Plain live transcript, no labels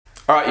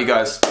Alright you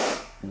guys,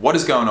 what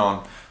is going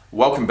on?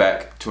 Welcome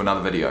back to another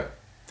video.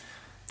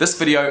 This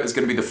video is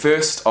going to be the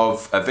first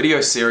of a video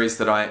series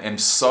that I am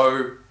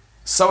so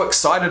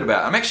excited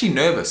about. I'm actually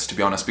nervous, to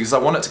be honest, because I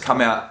want it to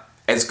come out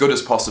as good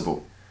as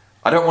possible.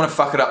 I don't want to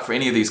fuck it up for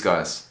any of these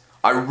guys.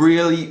 I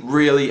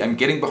really am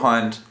getting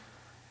behind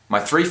my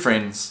three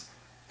friends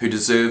who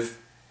deserve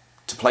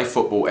to play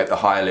football at the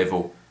higher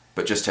level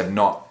but just have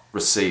not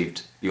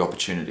received the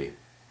opportunity,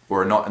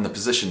 or are not in the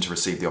position to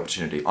receive the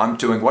opportunity. I'm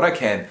doing what I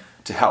can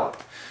to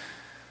help.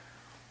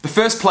 The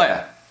first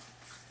player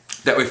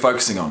that we're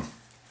focusing on,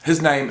 his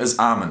name is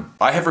Armin.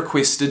 I have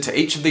requested to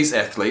each of these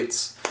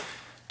athletes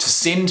to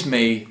send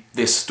me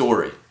their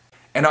story.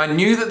 And I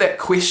knew that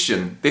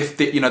question, their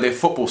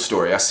football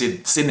story, I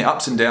said send their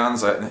ups and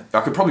downs.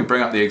 I could probably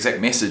bring up the exact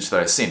message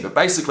that I sent, but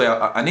basically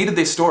I needed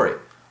their story.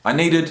 I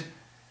needed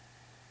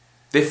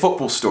their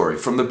football story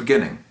from the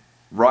beginning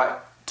right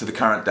to the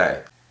current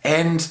day.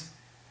 And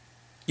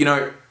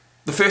the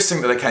first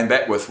thing that they came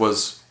back with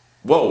was,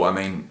 whoa, I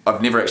mean, I've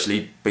never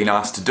actually been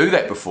asked to do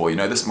that before.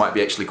 This might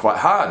be actually quite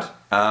hard.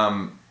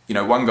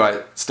 One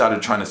guy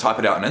started trying to type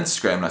it out on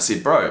Instagram, and I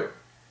said, bro,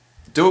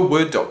 do a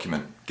Word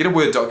document. Get a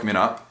Word document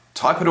up,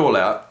 type it all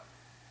out,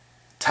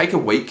 take a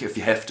week if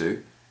you have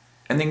to,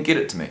 and then get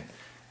it to me.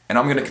 And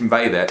I'm going to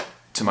convey that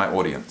to my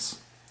audience.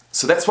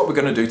 So that's what we're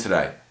going to do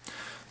today.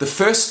 The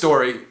first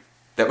story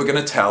that we're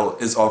going to tell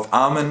is of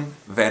Armin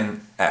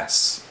Van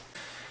As.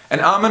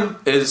 And Armin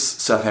is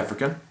South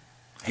African.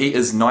 He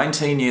is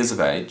 19 years of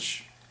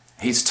age.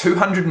 He's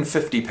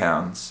 250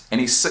 pounds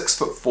and he's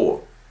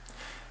 6'4".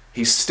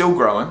 He's still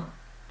growing.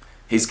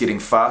 He's getting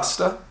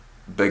faster,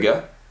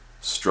 bigger,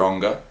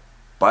 stronger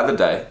by the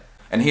day,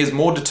 and he is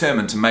more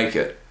determined to make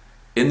it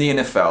in the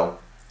NFL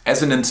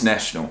as an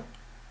international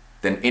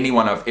than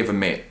anyone I've ever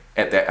met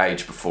at that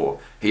age before.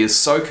 He is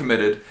so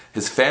committed,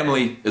 his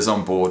family is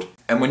on board,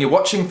 and when you're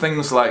watching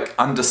things like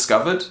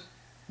Undiscovered,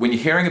 when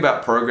you're hearing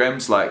about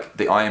programs like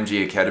the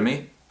IMG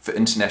Academy for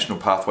international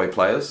pathway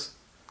players,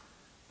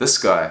 this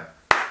guy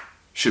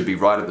should be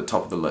right at the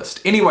top of the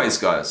list. Anyways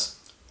guys,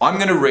 I'm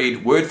going to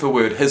read word for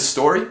word his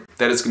story.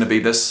 That is going to be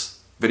this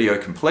video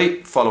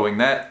complete. Following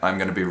that, I'm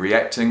going to be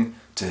reacting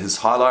to his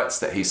highlights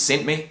that he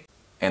sent me,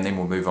 and then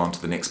we'll move on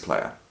to the next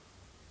player.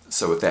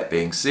 So with that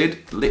being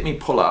said, let me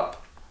pull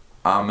up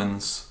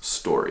Armin's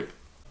story.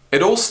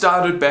 It all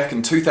started back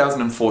in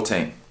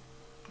 2014.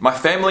 My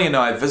family and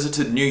I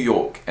visited New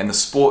York, and the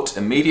sport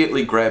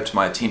immediately grabbed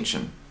my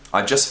attention.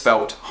 I just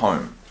felt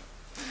home.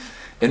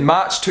 In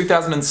March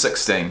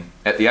 2016,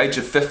 at the age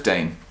of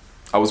 15,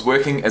 I was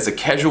working as a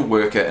casual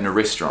worker in a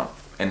restaurant,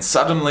 and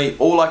suddenly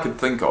all I could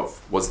think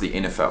of was the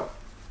NFL.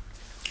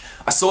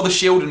 I saw the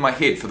shield in my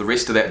head for the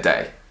rest of that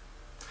day.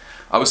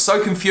 I was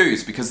so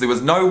confused because there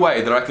was no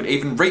way that I could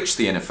even reach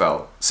the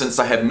NFL, since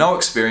I have no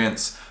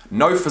experience,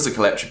 no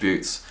physical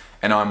attributes,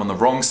 and I'm on the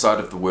wrong side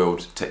of the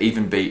world to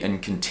even be in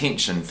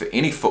contention for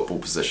any football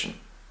position.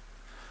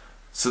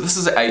 So this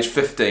is at age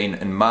 15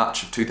 in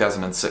March of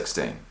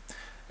 2016.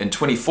 In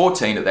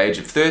 2014, at the age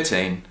of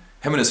 13,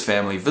 him and his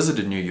family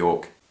visited New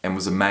York and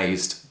was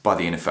amazed by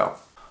the NFL.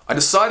 I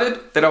decided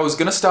that I was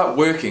going to start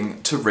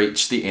working to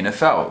reach the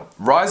NFL,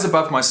 rise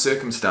above my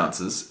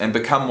circumstances, and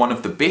become one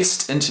of the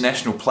best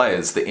international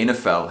players the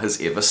NFL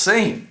has ever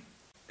seen.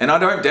 And I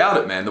don't doubt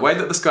it, man. The way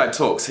that this guy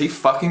talks, he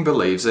fucking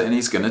believes it and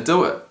he's going to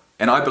do it.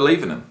 And I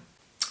believe in him.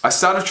 I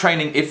started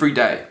training every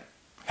day,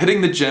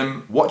 hitting the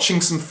gym, watching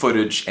some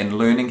footage, and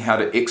learning how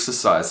to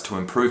exercise to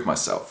improve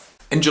myself.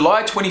 In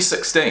July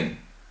 2016,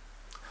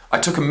 I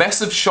took a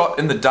massive shot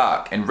in the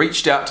dark and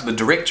reached out to the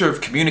director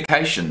of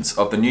communications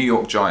of the New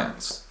York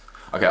Giants.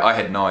 Okay, I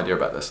had no idea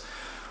about this.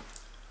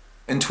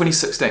 In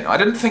 2016, I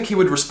didn't think he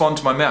would respond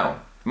to my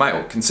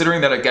mail,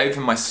 considering that I gave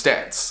him my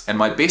stats, and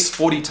my best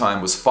 40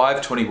 time was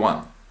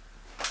 5:21.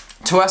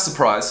 To our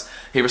surprise,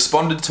 he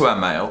responded to our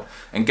mail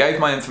and gave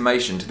my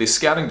information to their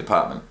scouting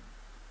department.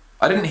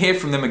 I didn't hear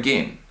from them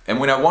again, and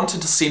when I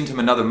wanted to send him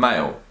another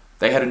mail,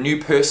 they had a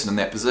new person in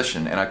that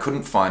position and I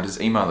couldn't find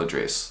his email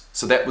address,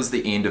 so that was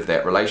the end of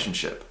that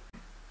relationship.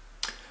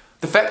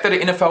 The fact that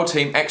an NFL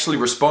team actually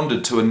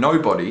responded to a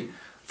nobody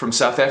from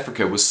South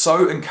Africa was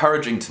so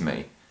encouraging to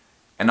me,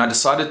 and I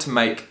decided to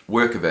make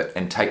work of it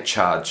and take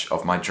charge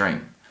of my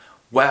dream.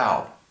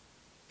 Wow,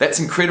 that's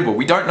incredible.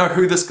 We don't know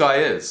who this guy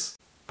is,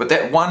 but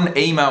that one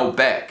email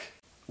back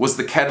was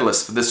the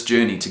catalyst for this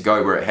journey to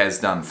go where it has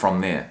done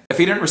from there. If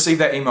he didn't receive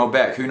that email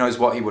back, who knows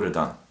what he would have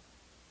done.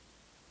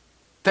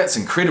 That's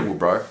incredible,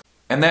 bro.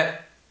 And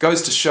that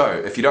goes to show,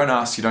 if you don't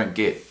ask, you don't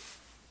get.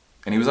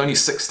 And he was only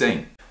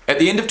 16. At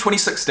the end of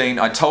 2016,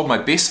 I told my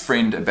best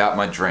friend about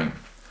my dream.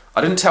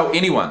 I didn't tell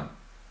anyone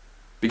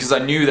because I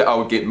knew that I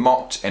would get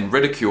mocked and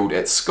ridiculed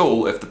at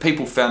school if the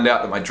people found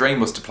out that my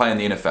dream was to play in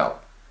the NFL.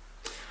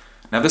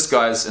 Now this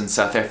guy's in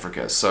South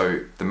Africa,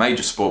 so the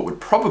major sport would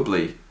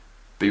probably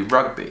be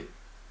rugby.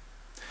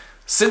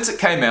 Since it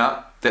came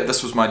out that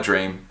this was my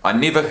dream, I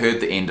never heard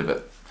the end of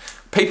it.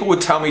 People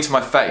would tell me to my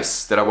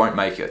face that I won't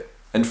make it,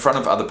 in front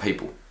of other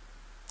people.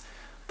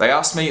 They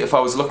asked me if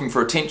I was looking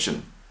for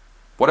attention,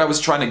 what I was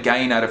trying to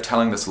gain out of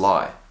telling this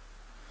lie.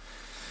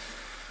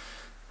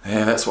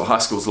 Yeah, that's what high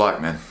school's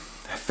like, man.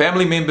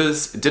 Family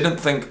members didn't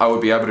think I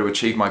would be able to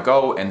achieve my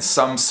goal, and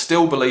some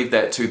still believe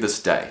that to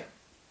this day.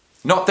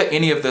 Not that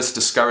any of this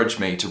discouraged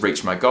me to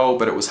reach my goal,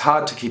 but it was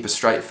hard to keep a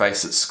straight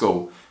face at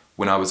school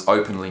when I was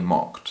openly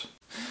mocked.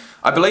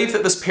 I believe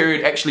that this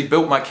period actually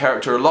built my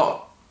character a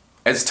lot,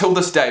 as till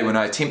this day when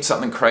I attempt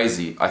something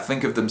crazy, I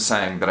think of them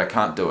saying that I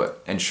can't do it,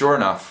 and sure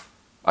enough,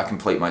 I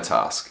complete my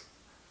task.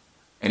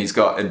 And he's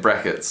got in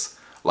brackets,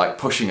 like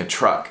pushing a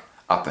truck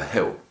up a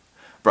hill.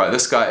 Bro,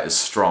 this guy is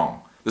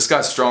strong. This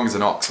guy's strong as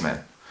an ox,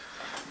 man.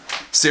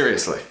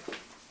 Seriously.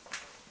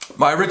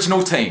 My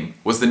original team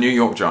was the New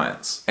York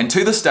Giants, and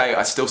to this day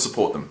I still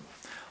support them.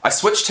 I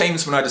switched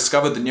teams when I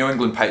discovered the New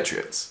England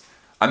Patriots.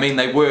 I mean,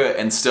 they were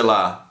and still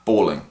are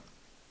balling.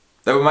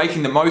 They were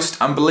making the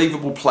most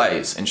unbelievable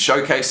plays and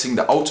showcasing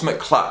the ultimate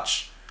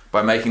clutch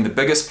by making the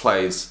biggest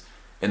plays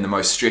in the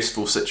most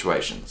stressful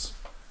situations.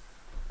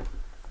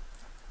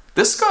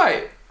 This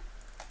guy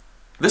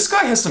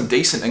has some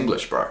decent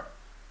English, bro.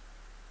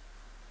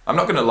 I'm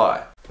not gonna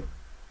lie.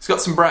 He's got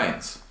some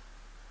brains.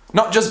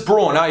 Not just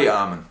brawn, are you,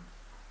 Armin?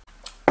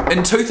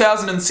 In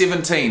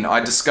 2017, I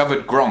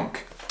discovered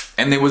Gronk,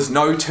 and there was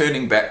no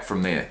turning back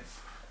from there.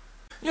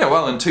 Yeah,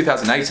 well, in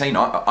 2018,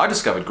 I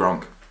discovered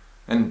Gronk,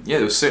 and yeah,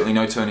 there was certainly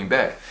no turning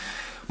back.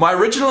 My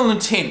original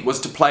intent was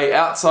to play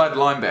outside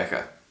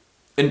linebacker.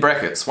 In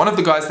brackets, one of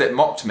the guys that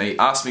mocked me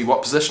asked me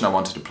what position I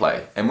wanted to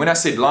play, and when I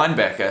said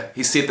linebacker,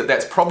 he said that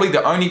that's probably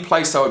the only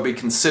place I would be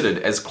considered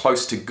as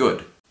close to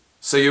good.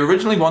 So you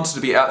originally wanted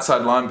to be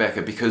outside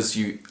linebacker because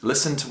you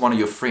listened to one of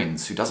your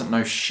friends who doesn't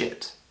know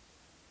shit.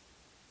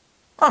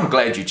 I'm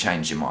glad you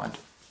changed your mind.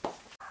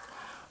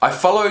 I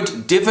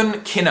followed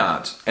Devin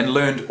Kennard and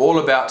learned all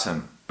about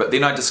him, but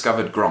then I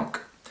discovered Gronk.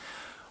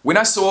 When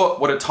I saw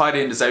what a tight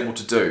end is able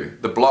to do,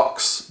 the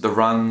blocks, the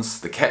runs,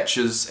 the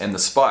catches, and the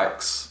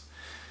spikes,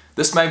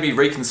 this made me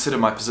reconsider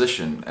my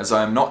position, as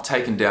I am not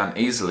taken down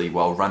easily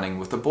while running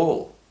with the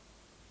ball.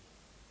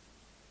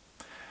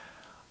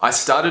 I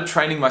started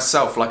training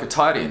myself like a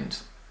tight end.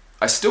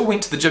 I still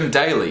went to the gym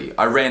daily.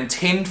 I ran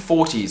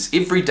 1040s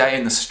every day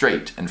in the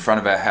street in front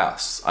of our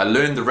house. I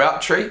learned the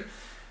route tree,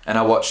 and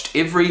I watched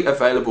every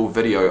available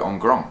video on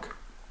Gronk.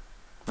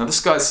 Now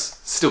this guy's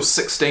still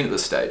 16 at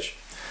this stage.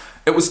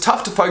 It was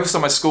tough to focus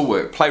on my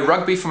schoolwork, play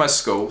rugby for my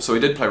school, so we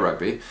did play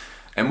rugby,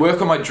 and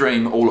work on my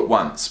dream all at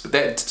once, but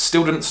that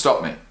still didn't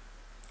stop me.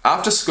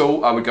 After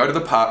school, I would go to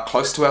the park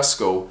close to our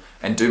school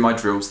and do my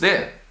drills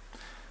there.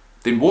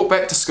 Then walk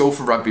back to school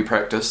for rugby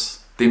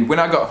practice. Then when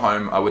I got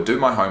home, I would do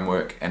my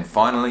homework, and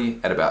finally,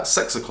 at about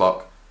 6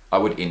 o'clock, I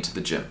would enter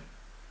the gym.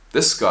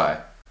 This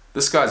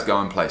guy's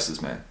going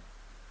places, man.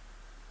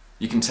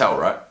 You can tell,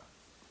 right?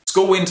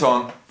 School went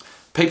on.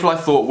 People I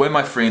thought were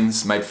my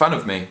friends made fun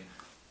of me,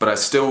 but I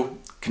still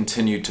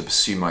continued to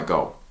pursue my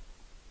goal.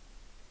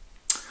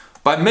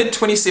 By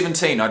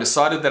mid-2017, I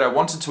decided that I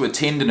wanted to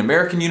attend an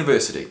American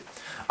university.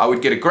 I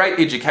would get a great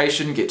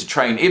education, get to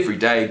train every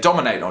day,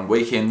 dominate on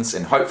weekends,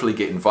 and hopefully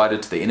get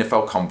invited to the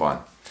NFL Combine.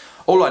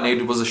 All I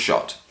needed was a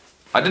shot.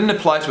 I didn't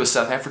apply to a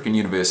South African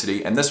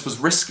university, and this was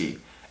risky,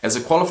 as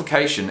a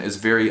qualification is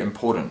very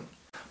important.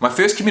 My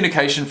first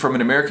communication from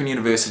an American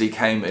university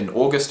came in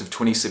August of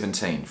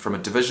 2017, from a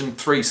Division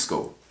III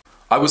school.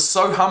 I was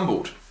so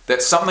humbled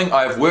that something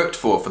I have worked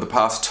for the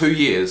past 2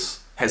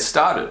 years has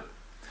started.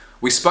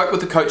 We spoke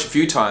with the coach a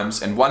few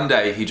times, and one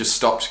day he just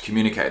stopped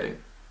communicating.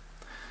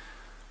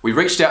 We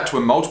reached out to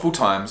him multiple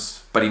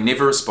times, but he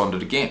never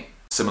responded again.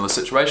 Similar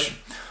situation.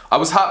 I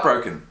was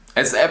heartbroken,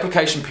 as the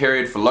application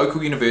period for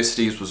local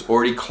universities was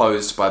already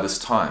closed by this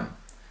time.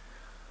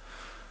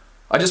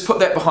 I just put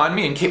that behind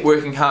me and kept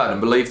working hard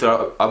and believed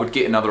that I would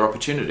get another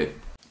opportunity.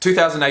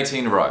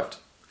 2018 arrived,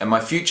 and my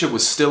future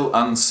was still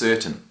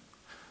uncertain.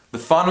 The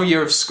final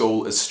year of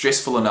school is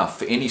stressful enough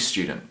for any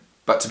student,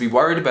 but to be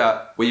worried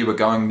about where you were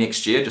going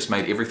next year just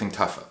made everything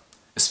tougher,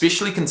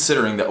 especially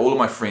considering that all of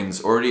my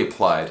friends already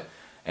applied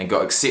and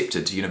got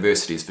accepted to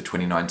universities for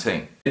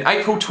 2019. In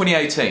April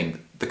 2018,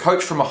 the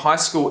coach from a high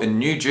school in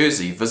New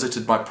Jersey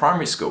visited my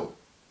primary school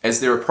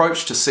as their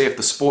approach to see if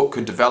the sport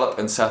could develop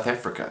in South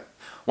Africa.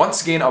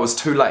 Once again, I was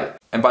too late,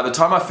 and by the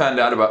time I found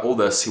out about all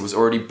this, he was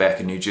already back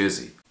in New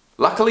Jersey.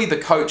 Luckily, the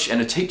coach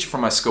and a teacher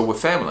from my school were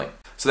family,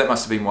 so that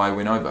must have been why I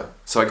went over.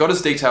 So I got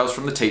his details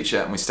from the teacher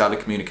and we started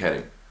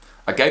communicating.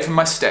 I gave him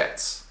my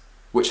stats,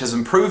 which has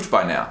improved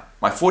by now.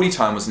 My 40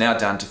 time was now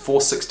down to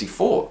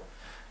 464,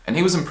 and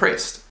he was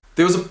impressed.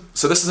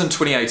 So this is in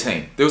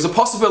 2018. There was a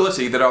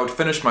possibility that I would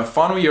finish my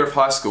final year of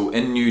high school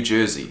in New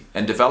Jersey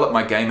and develop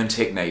my game and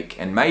technique,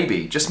 and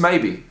maybe, just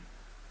maybe,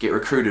 get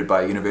recruited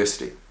by a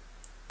university.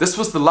 This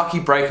was the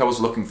lucky break I was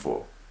looking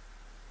for.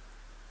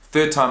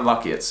 Third time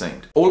lucky, it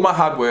seemed. All my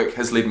hard work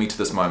has led me to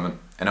this moment,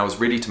 and I was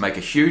ready to make a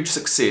huge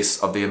success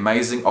of the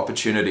amazing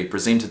opportunity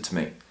presented to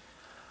me.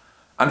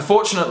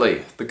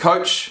 Unfortunately, the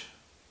coach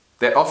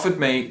that offered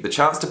me the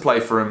chance to play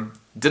for him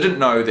didn't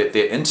know that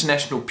their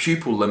international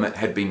pupil limit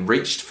had been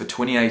reached for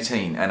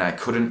 2018 and I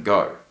couldn't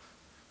go.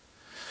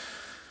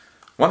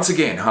 Once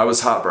again, I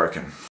was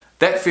heartbroken.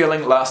 That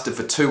feeling lasted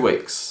for 2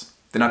 weeks.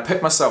 Then I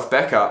picked myself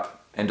back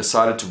up and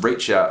decided to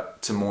reach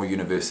out to more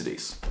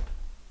universities.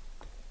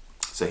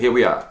 So here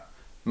we are,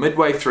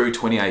 midway through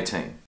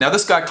 2018. Now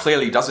this guy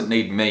clearly doesn't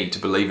need me to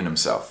believe in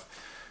himself,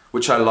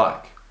 which I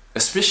like,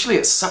 especially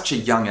at such a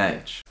young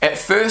age. At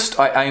first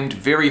I aimed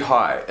very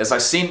high as I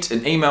sent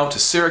an email to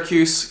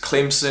Syracuse,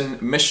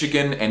 Clemson,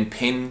 Michigan and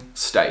Penn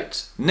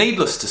State.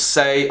 Needless to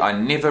say, I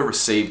never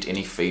received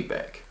any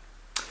feedback.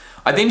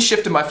 I then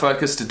shifted my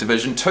focus to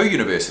Division II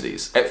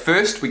universities. At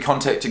first we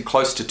contacted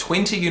close to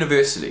 20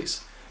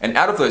 universities, and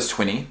out of those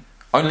 20,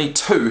 only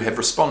 2 have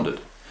responded.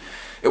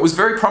 It was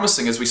very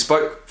promising as we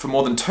spoke for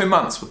more than 2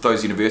 months with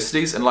those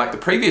universities, and like the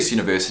previous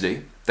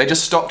university, they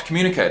just stopped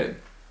communicating.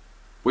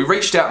 We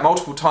reached out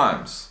multiple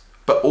times,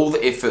 but all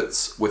the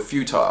efforts were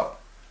futile.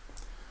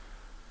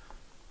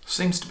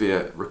 Seems to be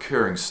a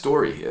recurring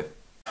story here.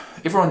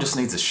 Everyone just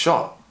needs a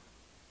shot.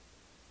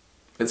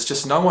 It's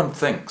just no one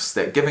thinks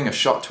that giving a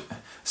shot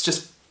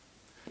to...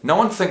 no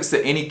one thinks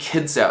that any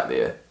kids out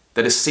there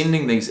that are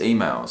sending these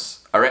emails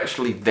are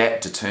actually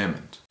that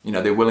determined. You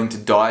know, they're willing to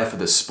die for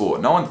this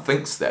sport. No one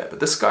thinks that, but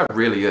this guy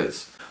really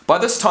is. By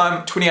this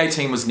time,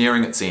 2018 was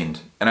nearing its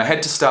end, and I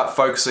had to start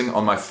focusing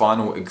on my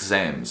final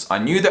exams. I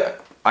knew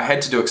that I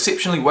had to do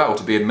exceptionally well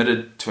to be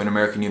admitted to an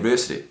American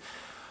university,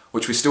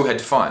 which we still had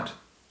to find.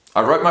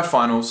 I wrote my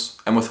finals,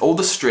 and with all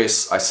the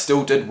stress, I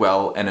still did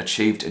well and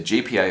achieved a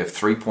GPA of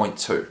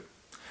 3.2.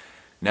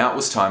 Now it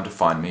was time to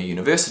find me a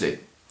university.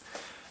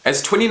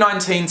 As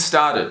 2019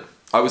 started,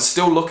 I was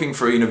still looking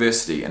for a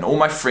university, and all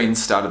my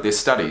friends started their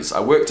studies. I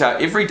worked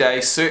out every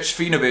day, searched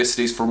for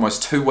universities for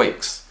almost 2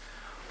 weeks.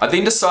 I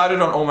then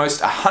decided on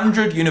almost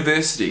 100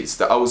 universities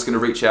that I was going to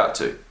reach out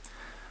to.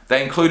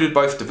 They included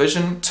both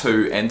Division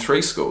II and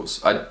III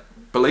schools. I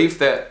believe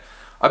that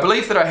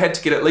I had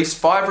to get at least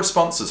 5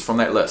 responses from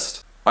that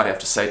list. I'd have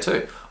to say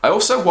too. I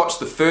also watched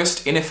the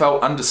first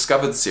NFL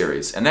Undiscovered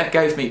series, and that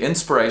gave me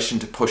inspiration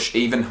to push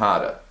even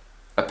harder.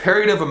 A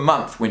period of a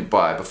month went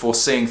by before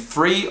seeing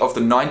 3 of the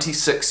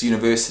 96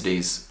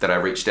 universities that I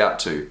reached out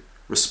to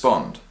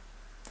respond.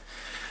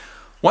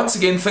 Once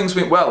again, things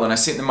went well, and I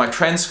sent them my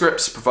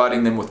transcripts,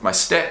 providing them with my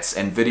stats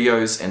and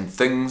videos, and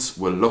things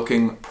were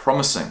looking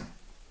promising.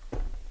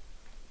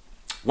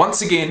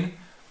 Once again,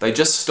 they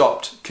just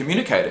stopped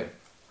communicating.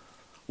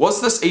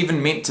 Was this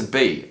even meant to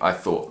be, I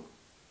thought?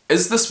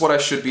 Is this what I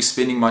should be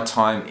spending my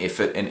time,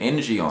 effort and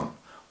energy on?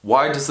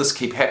 Why does this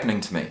keep happening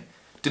to me?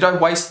 Did I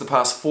waste the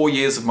past 4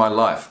 years of my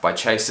life by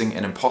chasing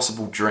an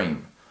impossible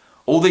dream?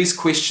 All these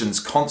questions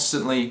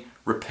constantly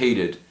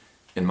repeated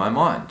in my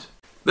mind.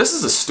 This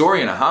is a story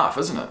and a half,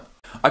 isn't it?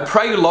 I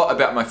prayed a lot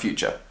about my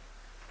future.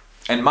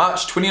 In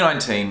March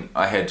 2019,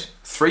 I had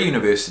 3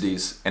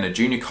 universities and a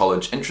junior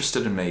college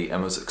interested in me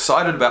and was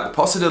excited about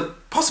the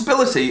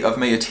possibility of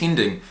me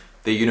attending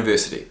their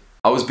university.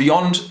 I was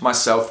beyond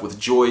myself with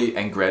joy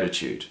and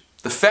gratitude.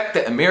 The fact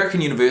that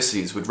American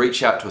universities would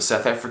reach out to a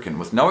South African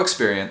with no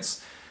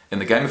experience in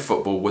the game of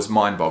football was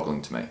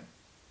mind-boggling to me.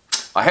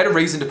 I had a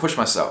reason to push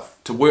myself,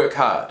 to work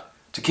hard,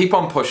 to keep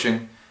on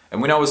pushing,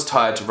 and when I was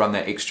tired, to run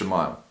that extra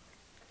mile.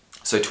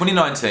 So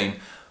 2019,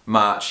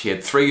 March, he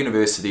had 3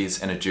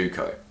 universities and a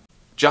JUCO.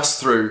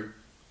 Just through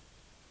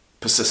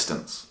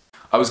persistence.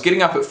 I was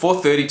getting up at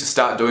 4:30 to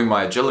start doing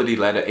my agility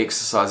ladder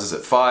exercises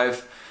at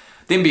 5,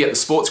 then be at the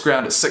sports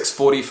ground at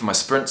 6:40 for my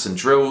sprints and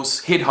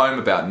drills, head home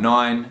about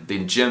 9,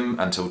 then gym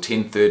until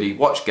 10:30,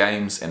 watch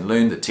games and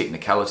learn the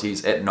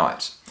technicalities at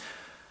night.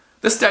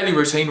 This daily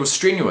routine was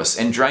strenuous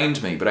and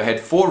drained me, but I had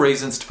 4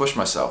 reasons to push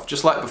myself.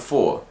 Just like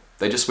before,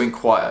 they just went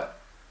quiet.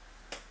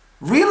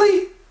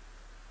 Really?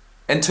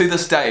 And to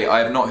this day, I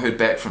have not heard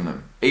back from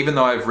them, even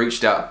though I've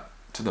reached out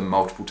to them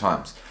multiple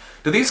times.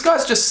 Do these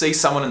guys just see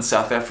someone in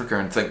South Africa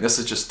and think this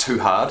is just too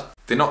hard?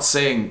 They're not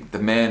seeing the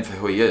man for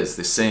who he is,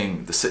 they're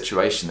seeing the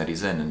situation that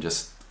he's in and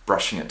just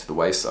brushing it to the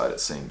wayside, it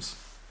seems.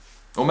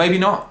 Or maybe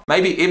not.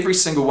 Maybe every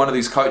single one of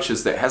these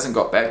coaches that hasn't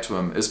got back to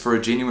him is for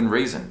a genuine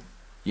reason.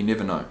 You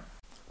never know.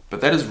 But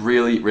that is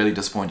really, really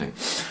disappointing.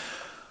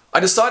 I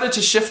decided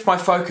to shift my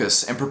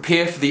focus and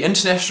prepare for the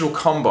International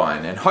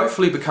Combine and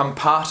hopefully become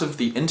part of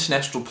the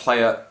International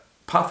Player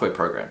Pathway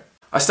Program.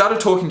 I started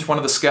talking to one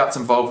of the scouts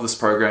involved with this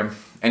program,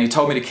 and he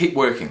told me to keep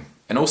working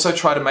and also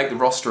try to make the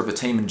roster of a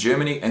team in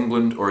Germany,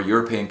 England or a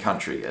European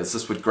country, as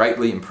this would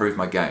greatly improve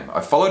my game.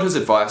 I followed his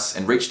advice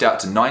and reached out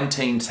to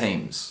 19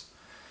 teams.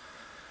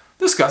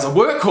 This guy's a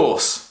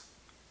workhorse!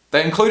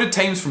 They included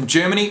teams from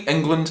Germany,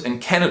 England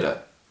and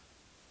Canada.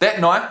 That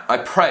night I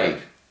prayed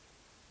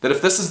that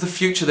if this is the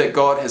future that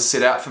God has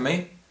set out for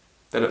me,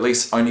 that at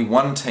least only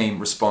 1 team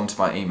respond to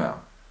my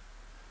email.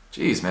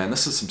 Jeez man,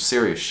 this is some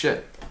serious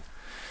shit.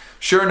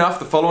 Sure enough,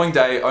 the following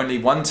day, only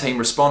 1 team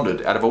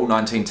responded out of all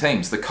 19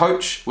 teams. The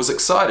coach was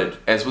excited,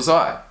 as was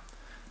I.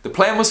 The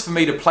plan was for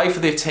me to play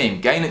for their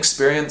team, gain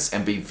experience,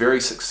 and be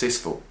very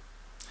successful.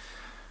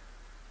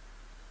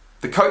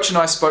 The coach and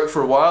I spoke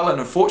for a while, and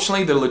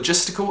unfortunately, the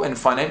logistical and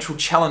financial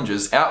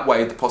challenges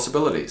outweighed the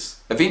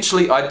possibilities.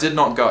 Eventually, I did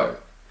not go.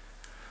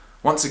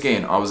 Once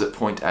again, I was at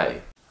point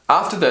A.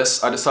 After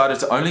this, I decided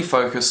to only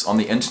focus on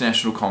the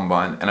International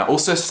Combine, and I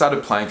also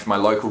started playing for my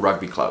local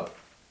rugby club.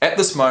 At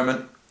this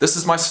moment, this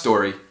is my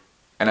story,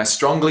 and I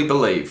strongly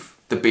believe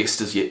the best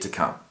is yet to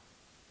come.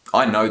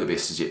 I know the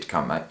best is yet to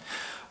come, mate.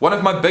 One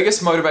of my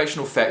biggest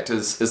motivational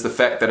factors is the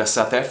fact that a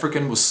South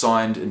African was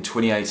signed in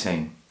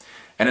 2018,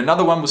 and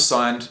another one was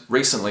signed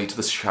recently to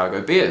the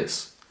Chicago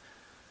Bears.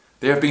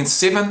 There have been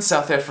 7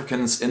 South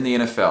Africans in the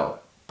NFL,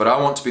 but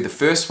I want to be the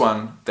first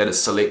one that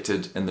is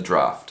selected in the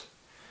draft.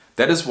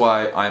 That is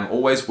why I am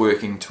always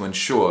working to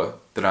ensure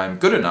that I am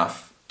good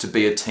enough to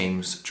be a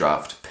team's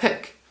draft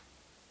pick.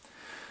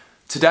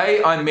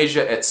 Today I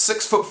measure at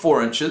 6 foot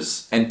 4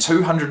 inches and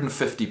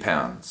 250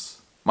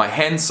 pounds. My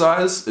hand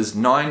size is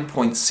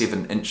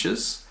 9.7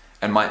 inches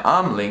and my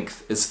arm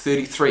length is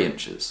 33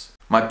 inches.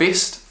 My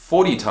best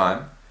 40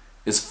 time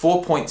is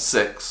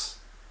 4.6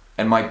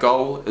 and my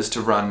goal is to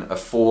run a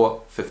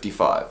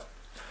 4:55.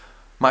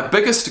 My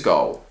biggest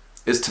goal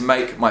is to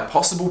make my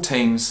possible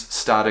team's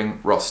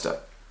starting roster.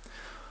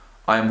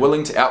 I am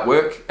willing to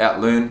outwork,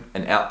 outlearn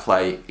and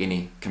outplay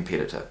any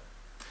competitor.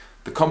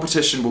 The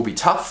competition will be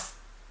tough,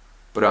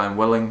 but I am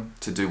willing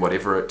to do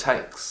whatever it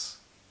takes.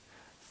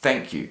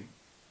 Thank you,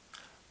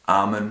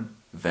 Armin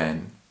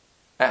Van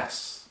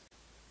As.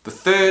 The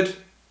 3rd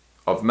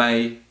of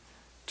May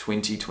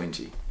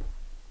 2020.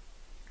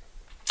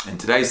 And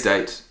today's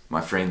date,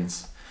 my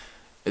friends,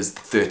 is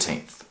the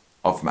 13th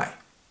of May.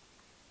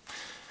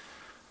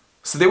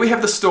 So there we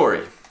have the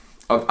story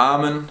of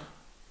Armin,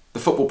 the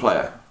football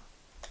player,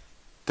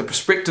 the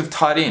prospective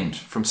tight end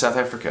from South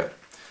Africa,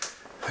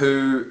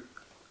 who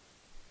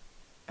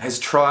has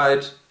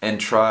tried and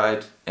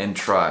tried and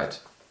tried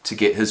to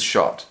get his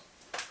shot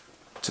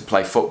to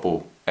play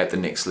football at the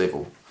next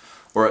level,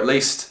 or at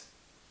least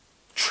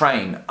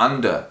train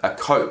under a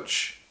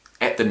coach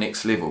at the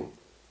next level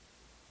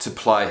to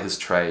ply his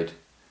trade,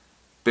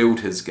 build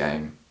his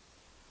game,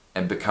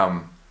 and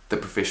become the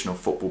professional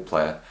football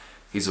player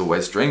he's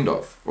always dreamed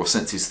of, or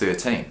since he's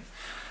 13.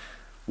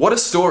 What a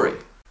story!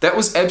 That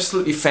was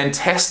absolutely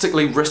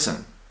fantastically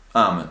written,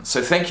 Armin,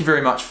 so thank you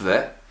very much for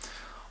that.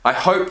 I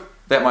hope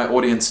that my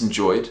audience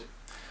enjoyed.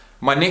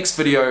 My next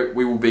video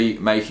we will be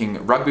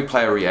making rugby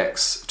player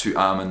reacts to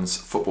Armin's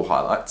football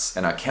highlights,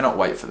 and I cannot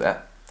wait for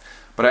that.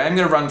 But I am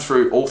going to run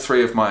through all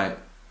 3 of my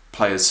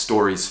players'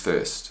 stories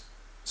first.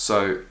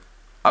 So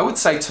I would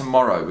say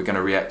tomorrow we're going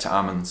to react to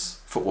Armin's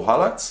football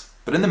highlights,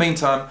 but in the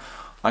meantime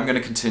I'm going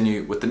to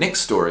continue with the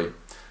next story,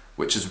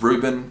 which is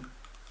Ruben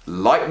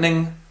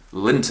Lightning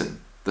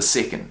Linton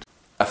II,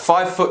 a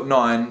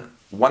 5'9",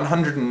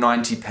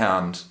 190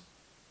 pound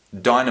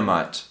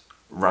dynamite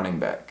running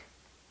back,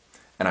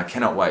 and I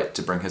cannot wait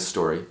to bring his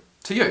story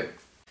to you.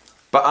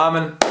 But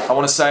Armin, I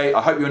want to say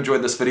I hope you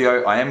enjoyed this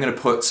video. I am going to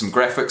put some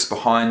graphics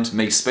behind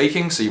me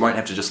speaking so you won't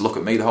have to just look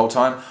at me the whole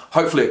time.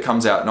 Hopefully it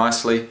comes out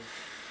nicely,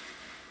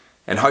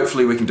 and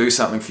hopefully we can do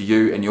something for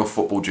you and your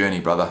football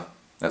journey, brother.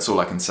 That's all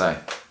I can say.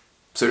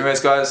 So anyways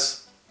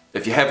guys,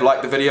 if you have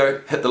liked the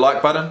video, hit the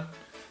like button.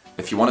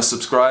 If you want to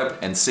subscribe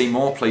and see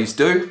more, please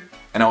do.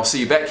 And I'll see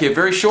you back here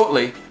very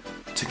shortly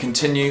to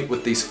continue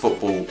with these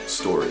football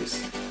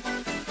stories.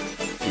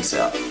 Peace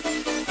out.